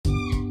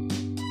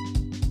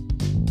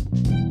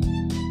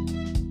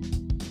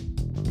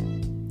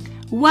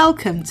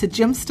Welcome to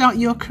Jumpstart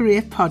Your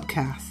Career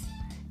podcast.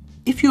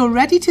 If you're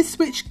ready to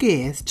switch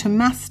gears to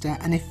master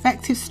an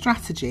effective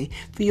strategy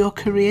for your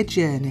career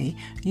journey,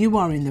 you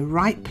are in the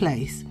right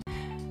place.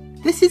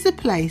 This is a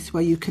place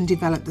where you can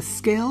develop the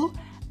skill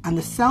and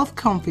the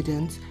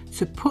self-confidence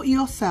to put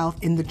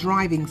yourself in the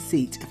driving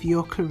seat of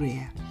your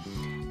career.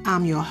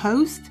 I'm your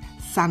host,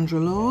 Sandra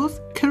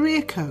Laws,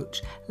 career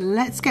coach.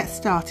 Let's get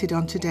started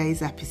on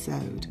today's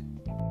episode.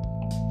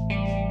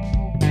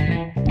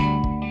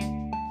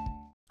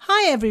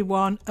 Hi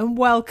everyone, and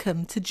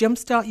welcome to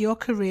Jumpstart Your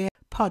Career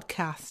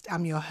podcast.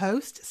 I'm your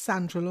host,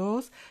 Sandra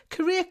Laws,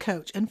 career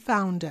coach and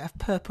founder of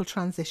Purple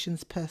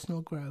Transitions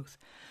Personal Growth.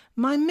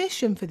 My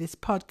mission for this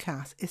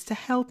podcast is to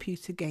help you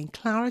to gain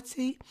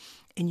clarity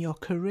in your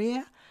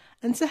career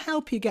and to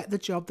help you get the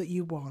job that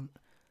you want.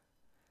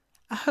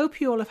 I hope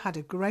you all have had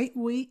a great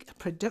week, a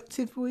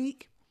productive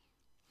week.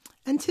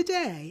 And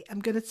today I'm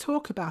going to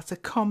talk about a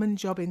common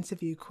job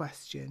interview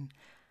question.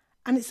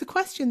 And it's a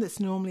question that's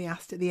normally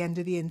asked at the end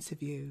of the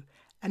interview,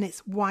 and it's,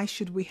 why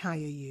should we hire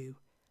you?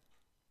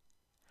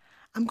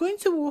 I'm going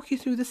to walk you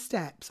through the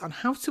steps on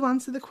how to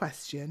answer the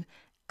question,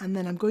 and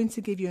then I'm going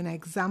to give you an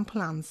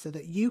example answer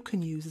that you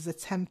can use as a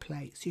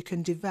template so you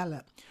can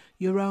develop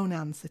your own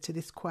answer to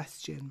this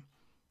question.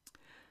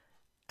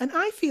 And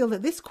I feel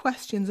that this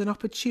question's an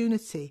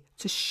opportunity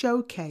to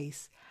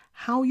showcase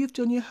how you've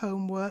done your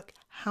homework,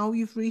 how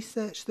you've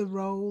researched the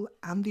role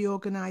and the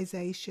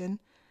organisation.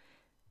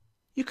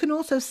 You can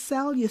also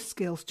sell your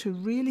skills to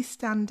really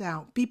stand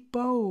out, be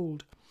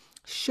bold,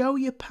 show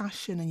your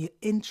passion and your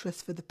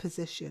interest for the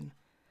position,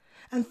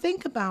 and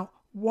think about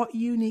what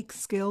unique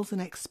skills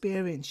and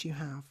experience you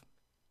have.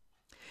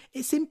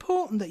 It's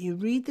important that you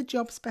read the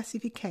job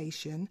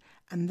specification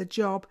and the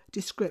job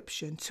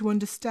description to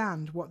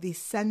understand what the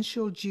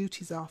essential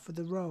duties are for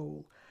the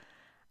role,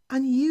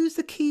 and use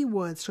the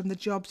keywords from the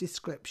job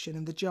description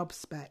and the job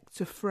spec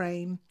to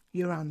frame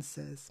your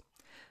answers.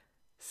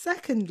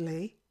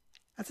 Secondly,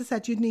 as I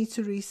said, you need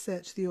to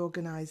research the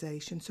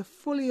organisation to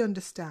fully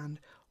understand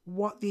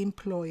what the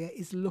employer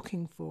is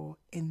looking for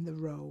in the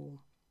role.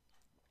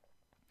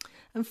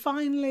 And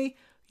finally,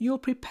 you'll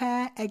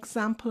prepare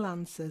example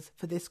answers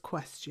for this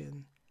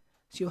question.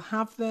 So you'll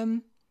have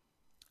them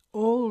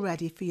all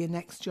ready for your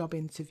next job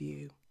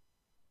interview.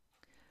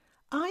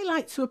 I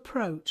like to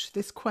approach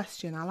this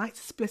question, I like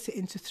to split it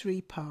into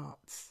three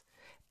parts.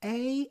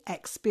 A,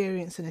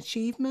 experience and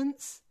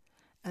achievements,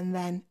 and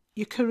then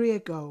your career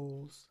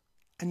goals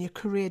and your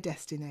career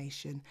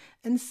destination,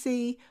 and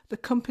C, the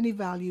company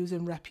values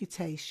and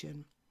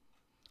reputation.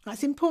 Now,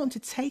 it's important to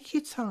take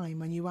your time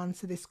when you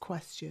answer this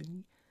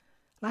question.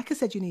 Like I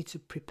said, you need to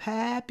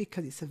prepare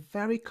because it's a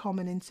very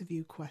common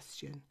interview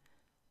question.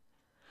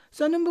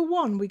 So number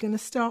one, we're going to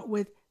start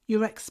with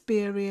your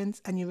experience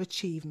and your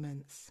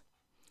achievements.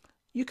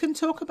 You can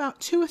talk about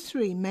 2 or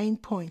 3 main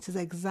points as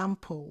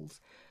examples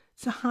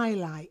to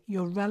highlight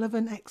your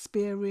relevant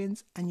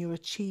experience and your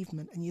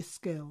achievement and your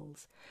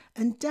skills,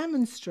 and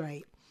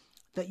demonstrate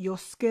that your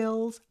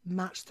skills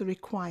match the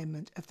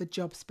requirement of the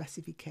job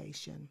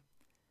specification,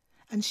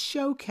 and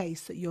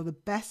showcase that you're the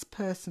best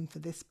person for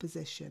this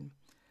position.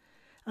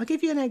 I'll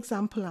give you an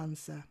example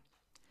answer.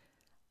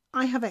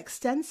 I have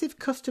extensive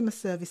customer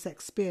service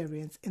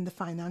experience in the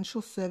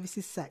financial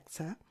services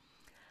sector,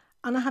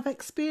 and I have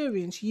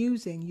experience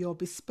using your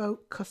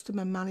bespoke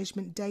customer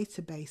management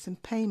database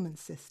and payment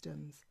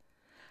systems.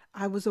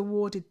 I was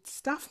awarded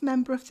Staff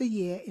Member of the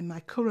Year in my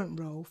current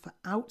role for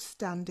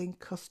outstanding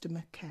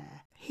customer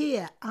care.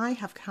 Here I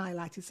have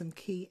highlighted some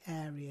key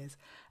areas.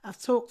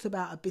 I've talked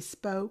about a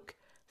bespoke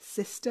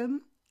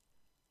system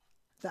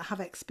that I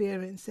have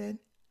experience in,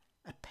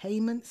 a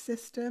payment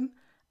system,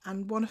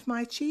 and one of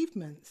my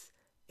achievements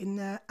in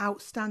the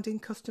Outstanding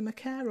Customer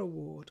Care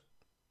Award.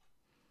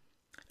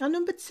 Now,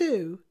 number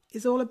 2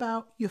 is all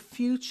about your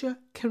future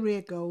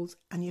career goals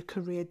and your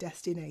career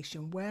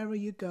destination. Where are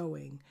you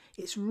going?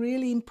 It's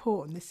really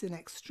important. This is an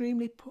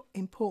extremely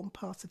important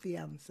part of the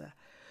answer,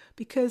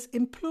 because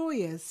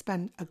employers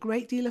spend a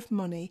great deal of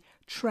money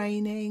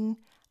training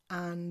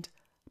and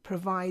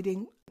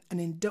providing an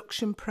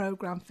induction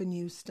program for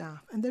new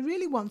staff, and they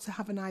really want to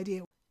have an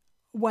idea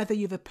whether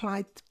you've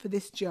applied for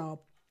this job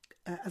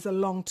as a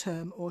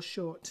long-term or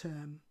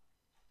short-term.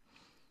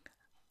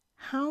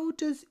 How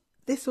does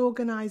this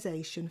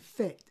organisation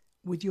fit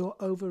with your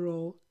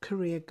overall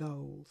career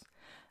goals?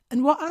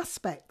 And what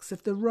aspects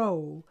of the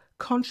role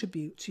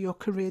contribute to your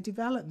career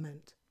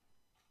development?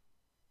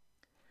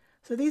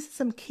 So these are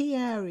some key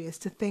areas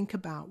to think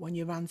about when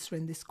you're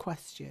answering this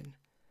question.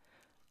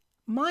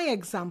 My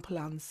example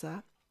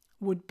answer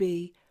would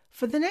be,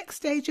 for the next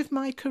stage of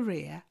my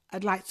career,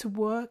 I'd like to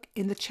work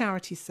in the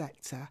charity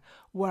sector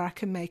where I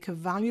can make a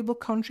valuable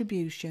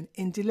contribution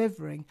in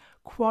delivering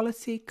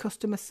quality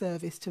customer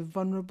service to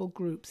vulnerable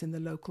groups in the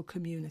local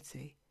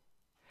community.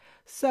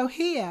 So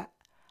here,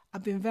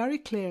 I've been very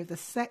clear of the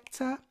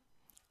sector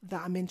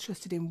that I'm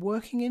interested in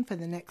working in for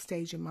the next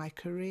stage of my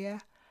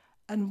career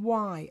and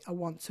why I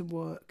want to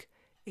work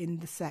in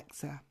the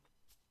sector.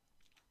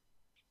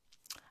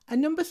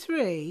 And number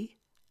 3,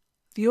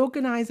 the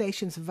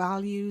organisation's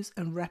values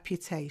and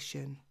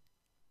reputation.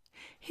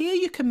 Here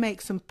you can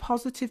make some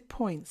positive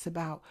points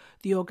about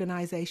the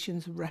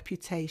organisation's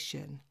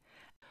reputation.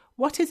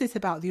 What is it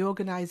about the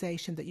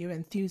organisation that you're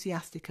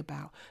enthusiastic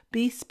about?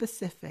 Be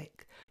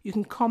specific. You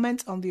can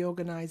comment on the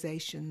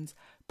organisation's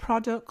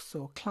products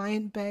or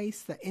client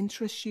base that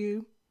interests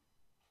you.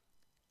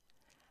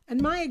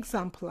 And my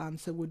example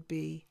answer would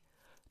be,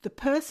 the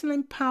personal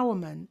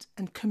empowerment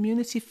and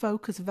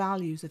community-focused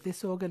values of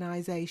this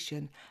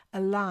organisation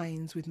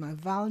aligns with my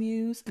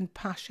values and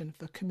passion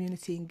for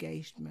community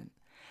engagement.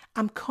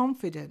 I'm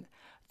confident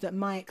that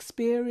my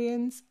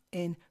experience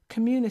in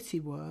community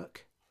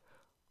work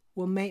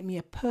will make me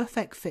a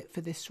perfect fit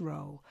for this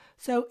role.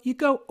 So you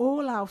go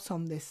all out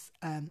on this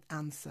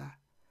answer.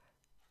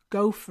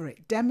 Go for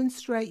it.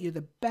 Demonstrate you're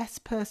the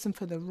best person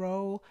for the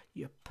role.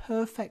 You're a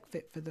perfect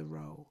fit for the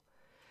role.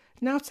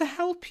 Now, to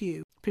help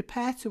you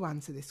prepare to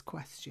answer this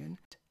question,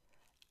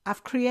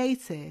 I've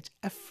created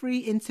a free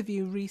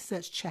interview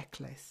research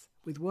checklist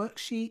with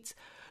worksheets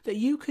that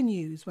you can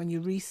use when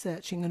you're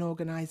researching an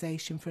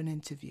organisation for an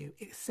interview.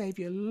 It'll save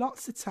you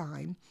lots of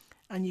time,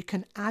 and you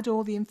can add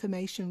all the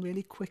information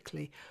really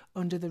quickly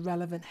under the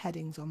relevant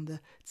headings on the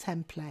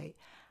template.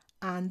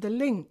 And the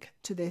link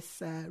to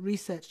this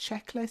research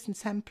checklist and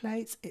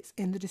templates, it's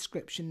in the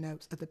description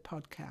notes of the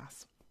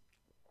podcast.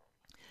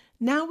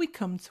 Now we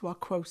come to our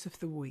quote of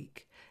the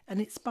week, and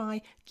it's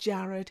by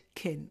Jared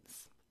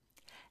Kintz.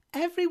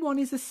 Everyone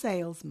is a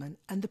salesman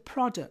and the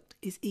product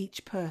is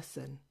each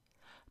person.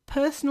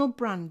 Personal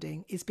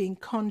branding is being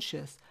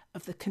conscious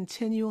of the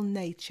continual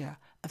nature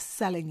of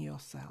selling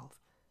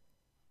yourself.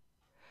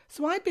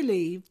 So I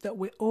believe that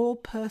we're all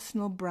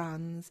personal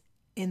brands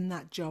in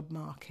that job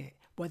market.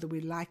 Whether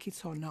we like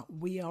it or not,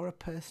 we are a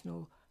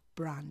personal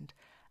brand.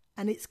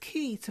 And it's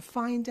key to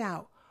find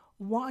out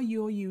what are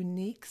your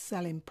unique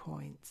selling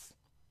points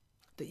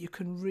that you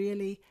can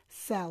really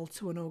sell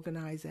to an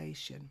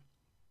organisation.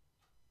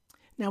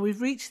 Now,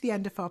 we've reached the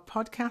end of our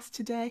podcast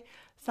today.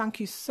 Thank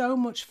you so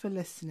much for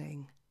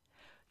listening.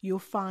 You'll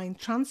find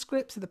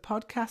transcripts of the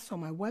podcast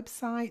on my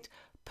website,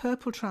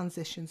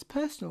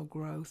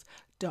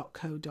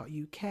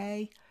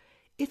 purpletransitionspersonalgrowth.co.uk.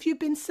 If you've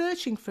been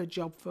searching for a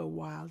job for a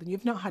while and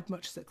you've not had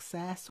much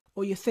success,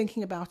 or you're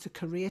thinking about a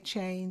career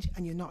change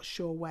and you're not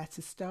sure where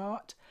to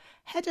start,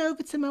 head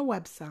over to my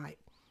website,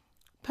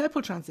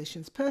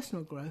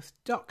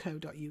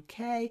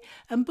 purpletransitionspersonalgrowth.co.uk,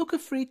 and book a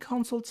free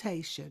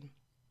consultation.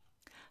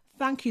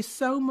 Thank you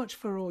so much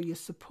for all your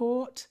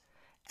support.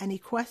 Any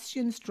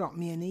questions, drop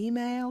me an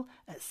email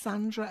at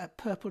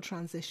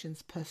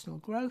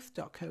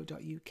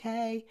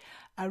sandra@purpletransitionspersonalgrowth.co.uk.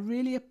 I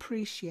really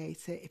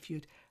appreciate it if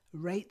you'd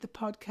rate the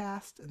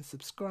podcast and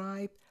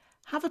subscribe.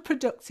 Have a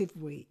productive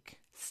week.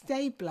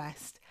 Stay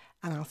blessed,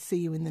 and I'll see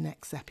you in the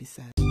next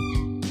episode.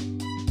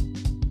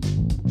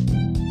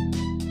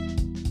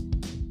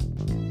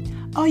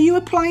 Are you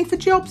applying for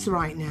jobs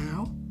right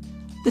now?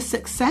 The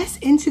Success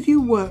Interview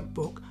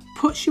Workbook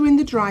puts you in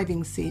the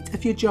driving seat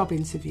of your job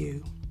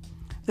interview.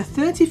 The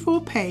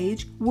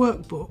 34-page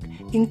workbook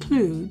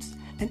includes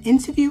an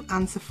interview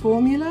answer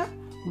formula,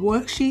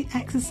 worksheet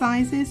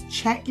exercises,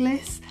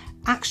 checklists,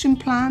 action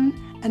plan,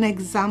 and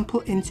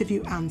example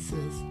interview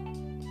answers.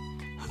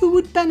 Who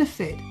would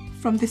benefit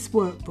from this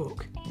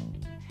workbook?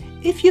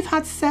 If you've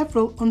had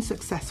several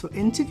unsuccessful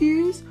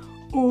interviews,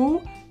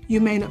 or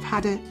you may not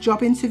have had a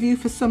job interview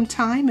for some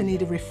time and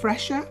need a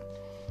refresher,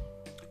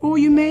 or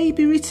you may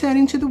be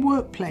returning to the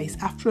workplace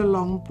after a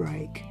long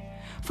break.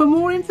 For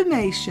more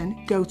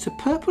information, go to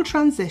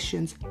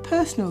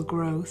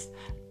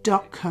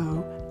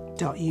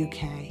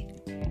purpletransitionspersonalgrowth.co.uk.